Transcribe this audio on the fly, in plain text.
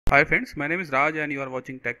Hi friends, my name is Raj and you are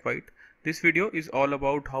watching TechWhite. This video is all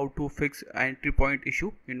about how to fix entry point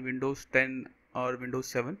issue in Windows 10 or Windows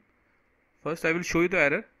 7. First I will show you the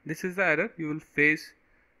error. This is the error you will face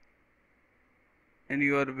in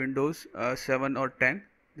your Windows 7 or 10.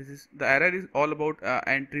 The error is all about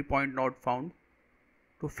entry point not found.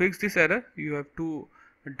 To fix this error you have to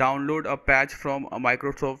download a patch from a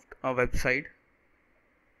Microsoft website.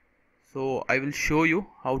 So I will show you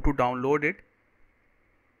how to download it.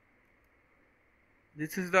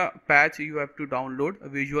 This is the patch you have to download,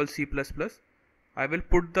 Visual C++. I will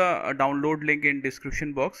put the download link in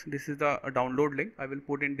description box. This is the download link I will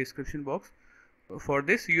put in description box. For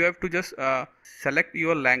this you have to just select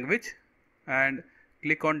your language and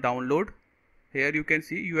click on download. Here you can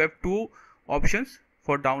see you have two options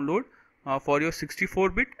for download for your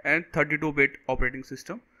 64-bit and 32-bit operating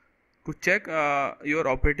system. To check your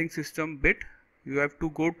operating system bit, you have to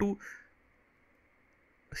go to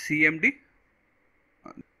CMD.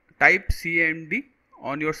 Type CMD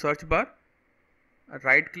on your search bar,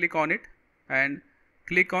 right click on it and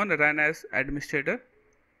click on run as administrator.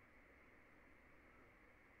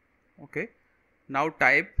 Okay, now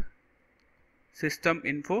type system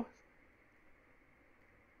info,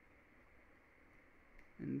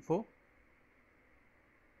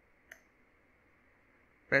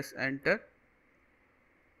 press enter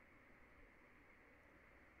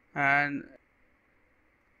and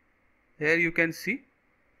here you can see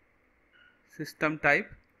system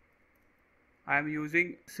type. I am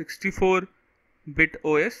using 64-bit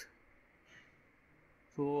OS,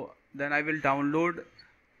 so then I will download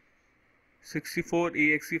 64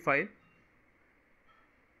 exe file.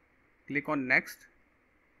 Click on next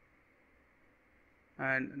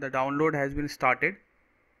and the download has been started.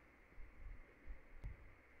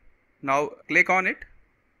 Now click on it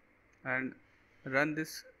and run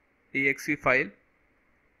this exe file.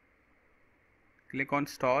 Click on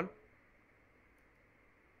install.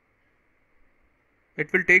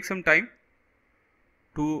 It will take some time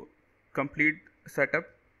to complete setup.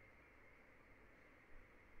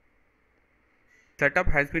 Setup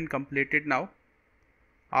has been completed now.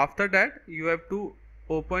 After that you have to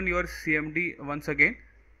open your CMD once again.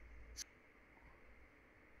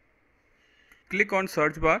 Click on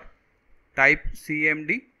search bar, type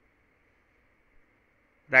CMD,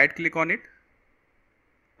 right click on it.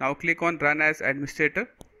 Now click on run as administrator.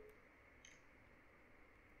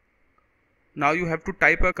 Now you have to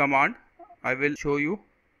type a command. I will show you.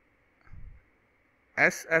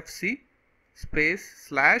 sfc space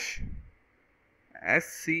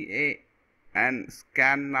 /scan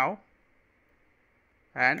scan now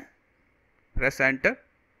and press enter.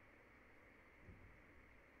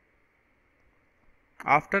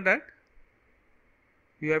 After that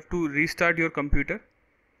you have to restart your computer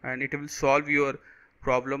and it will solve your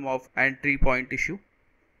problem of entry point issue.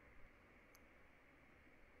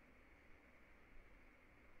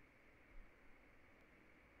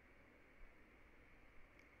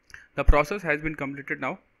 The process has been completed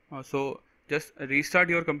now, so just restart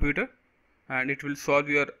your computer and it will solve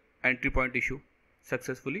your entry point issue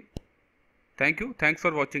successfully. Thank you. Thanks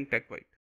for watching TechWhite.